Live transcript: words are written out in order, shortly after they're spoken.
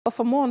But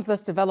for more on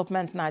this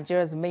development,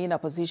 Nigeria's main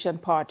opposition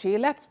party,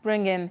 let's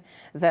bring in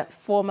the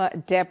former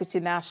Deputy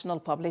National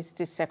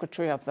Publicity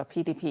Secretary of the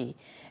PDP,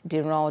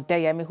 Diran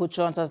Odeyemi, who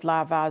joins us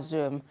live via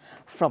Zoom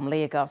from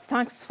Lagos.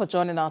 Thanks for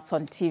joining us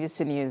on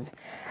TVC News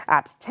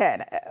at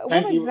 10.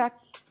 Thank you.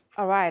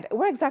 All right.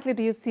 Where exactly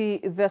do you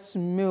see this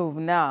move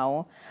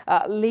now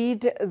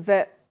lead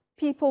the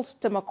People's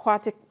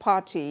Democratic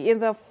Party in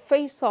the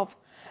face of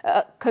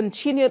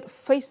continued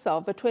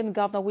face-off between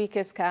Governor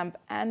Wike's camp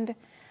and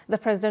the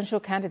presidential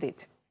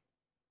candidate?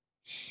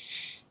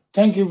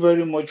 Thank you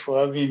very much for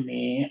having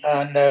me.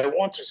 And I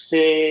want to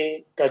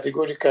say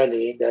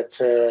categorically that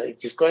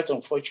it is quite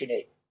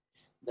unfortunate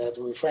that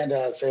we find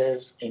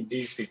ourselves in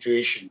this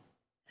situation.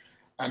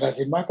 And as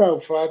a matter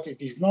of fact,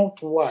 it is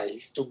not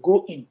wise to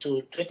go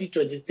into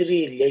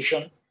 2023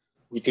 election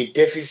with a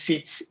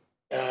deficit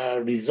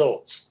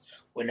result.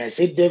 When I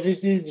say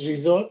deficit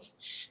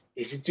results,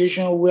 a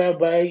situation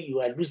whereby you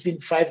are losing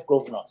 5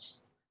 governors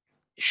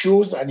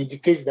shows and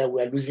indicates that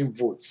we are losing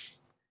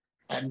votes.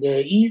 And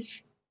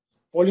if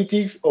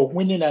politics of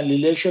winning an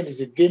election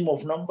is a game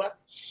of number,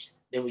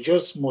 then we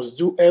just must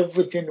do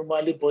everything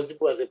humanly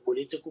possible as a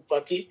political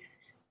party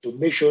to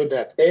make sure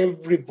that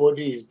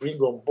everybody is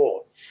bring on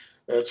board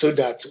so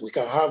that we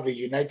can have a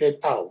united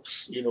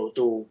house,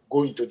 to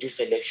go into this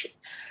election.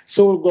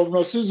 So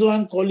Governor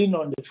Susan calling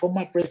on the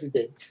former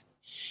president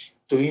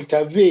to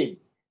intervene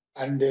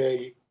and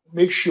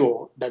make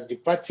sure that the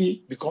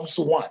party becomes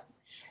one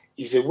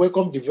is a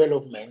welcome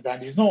development.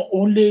 And it's not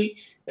only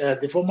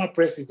the former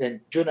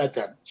president,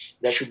 Jonathan,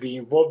 that should be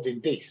involved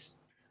in this,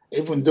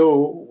 even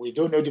though we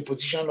don't know the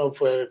position of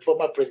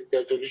former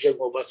president Olusegun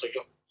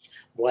Obasanjo.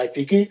 But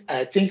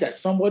I think as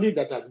somebody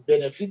that has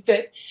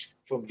benefited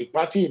from the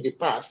party in the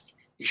past,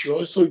 he should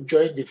also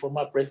join the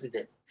former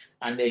president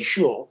and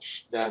ensure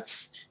that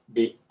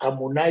they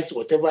harmonize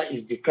whatever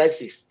is the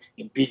crisis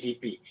in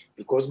PDP.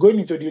 Because going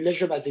into the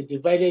election as a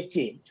divided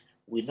team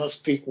will not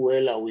speak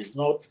well and will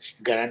not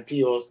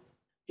guarantee us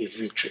a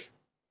victory.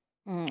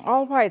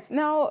 All right.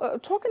 Now,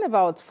 talking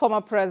about former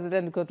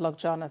President Goodluck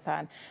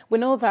Jonathan, we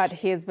know that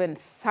he has been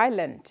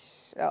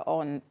silent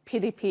on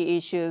PDP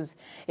issues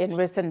in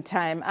recent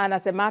time. And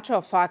as a matter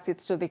of fact,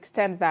 it's to the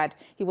extent that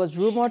he was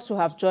rumored to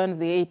have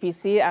joined the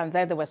APC, and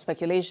then there were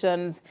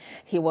speculations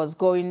he was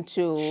going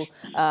to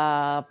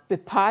be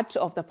part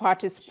of the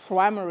party's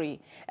primary.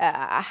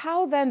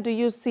 How then do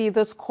you see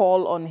this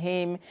call on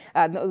him,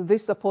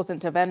 this supposed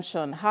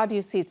intervention? How do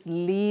you see it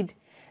lead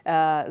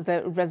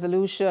the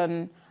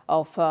resolution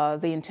of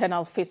the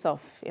internal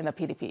face-off in the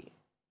PDP?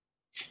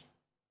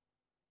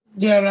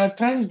 There are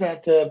times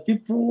that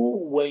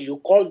people, when you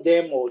call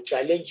them or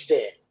challenge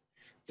them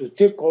to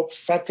take up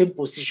certain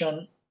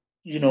position,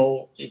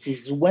 it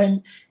is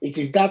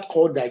that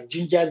call that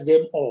gingers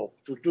them up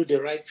to do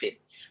the right thing.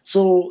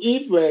 So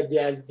if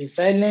there has been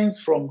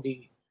silence from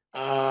the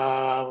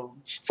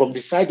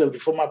side of the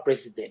former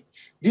president,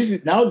 this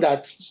is now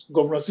that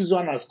Governor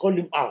Susan has called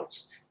him out.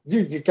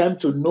 This is the time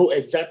to know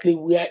exactly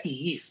where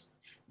he is.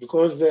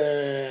 Because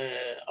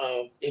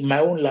in my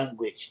own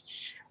language,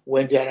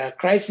 when there are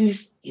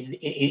crises in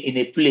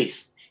a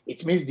place,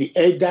 it means the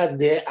elders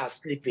there are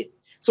sleeping.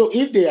 So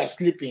if they are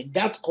sleeping,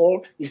 that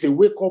call is a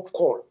wake-up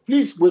call.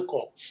 Please wake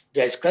up.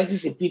 There is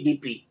crisis in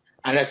PDP.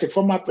 And as a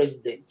former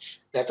president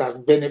that has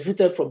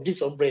benefited from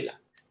this umbrella,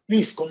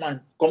 please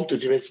come to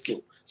the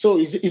rescue. So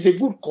it's a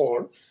good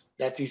call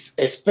that is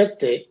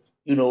expected,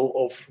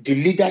 of the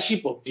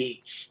leadership of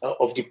the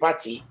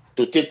party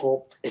to take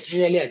up,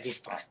 especially at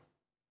this time.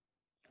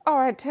 All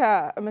right,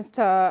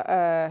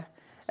 Mr.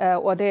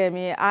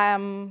 Odeyemi, I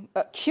am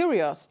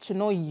curious to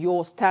know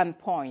your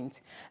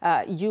standpoint.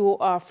 You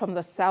are from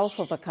the south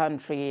of the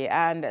country,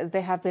 and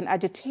there have been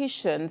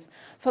agitations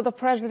for the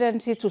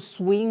presidency to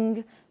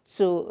swing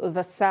to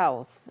the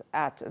south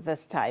at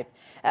this time.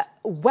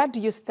 Where do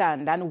you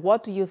stand, and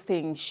what do you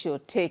think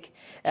should take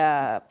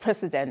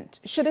precedent?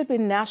 Should it be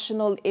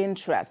national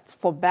interest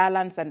for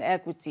balance and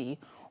equity,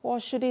 or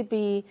should it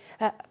be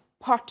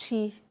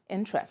party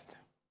interest?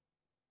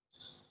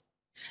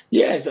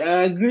 Yes,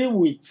 I agree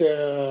with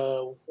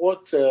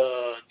what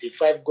the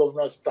 5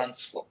 governors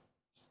stands for.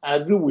 I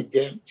agree with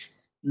them,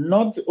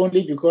 not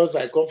only because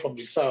I come from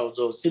the South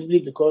or simply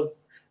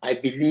because I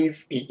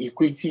believe in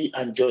equity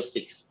and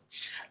justice.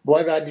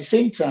 But at the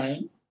same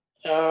time,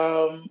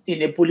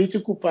 in a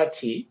political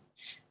party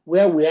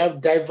where we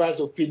have diverse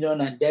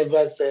opinion and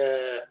diverse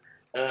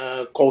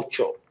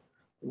culture,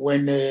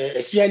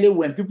 especially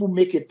when people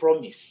make a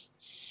promise,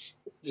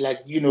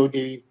 like,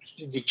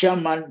 the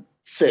chairman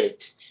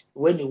said,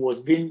 when he was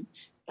being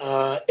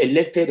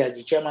elected as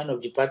the chairman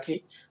of the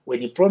party, when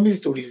he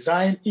promised to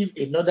resign if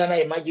a northerner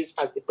emerges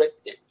as the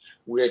president,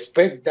 we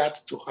expect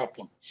that to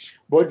happen.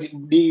 But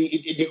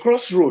the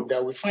crossroad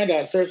that we find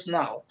ourselves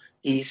now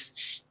is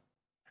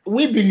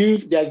we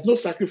believe there's no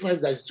sacrifice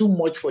that's too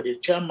much for the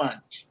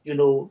chairman,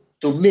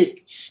 to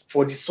make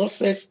for the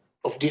success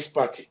of this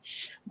party.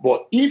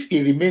 But if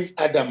he remains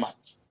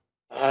adamant,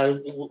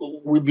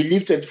 we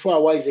believe 24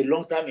 hours is a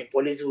long time in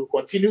politics. We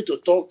continue to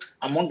talk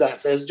among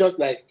ourselves, just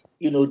like,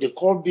 the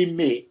call being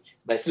made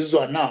by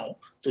Susan now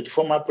to the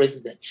former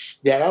president.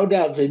 There are other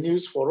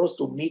avenues for us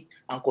to meet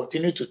and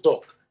continue to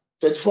talk.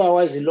 24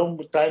 hours is a long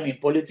time in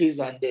politics,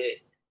 and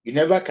you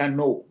never can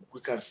know.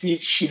 We can still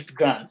shift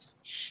grants,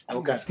 and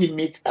we can still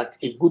meet at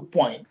a good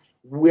point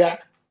where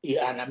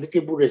an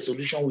amicable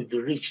resolution will be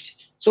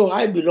reached. So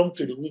I belong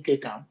to the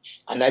Wike camp,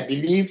 and I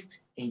believe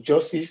in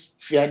justice,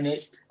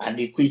 fairness, and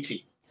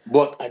equity.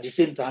 But at the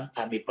same time,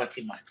 I'm a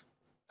party man.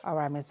 All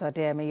right, Mr.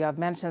 Odeyemi, you have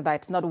mentioned that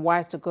it's not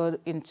wise to go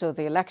into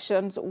the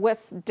elections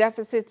with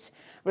deficit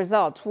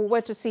results. We'll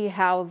wait to see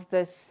how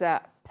this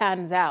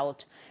pans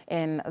out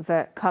in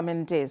the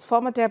coming days.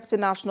 Former Deputy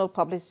National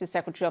Publicity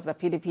Secretary of the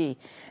PDP,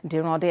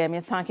 Diran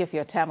Odeyemi, thank you for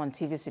your time on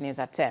TVC News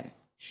at 10.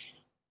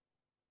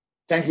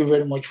 Thank you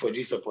very much for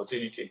this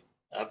opportunity.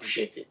 I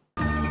appreciate it.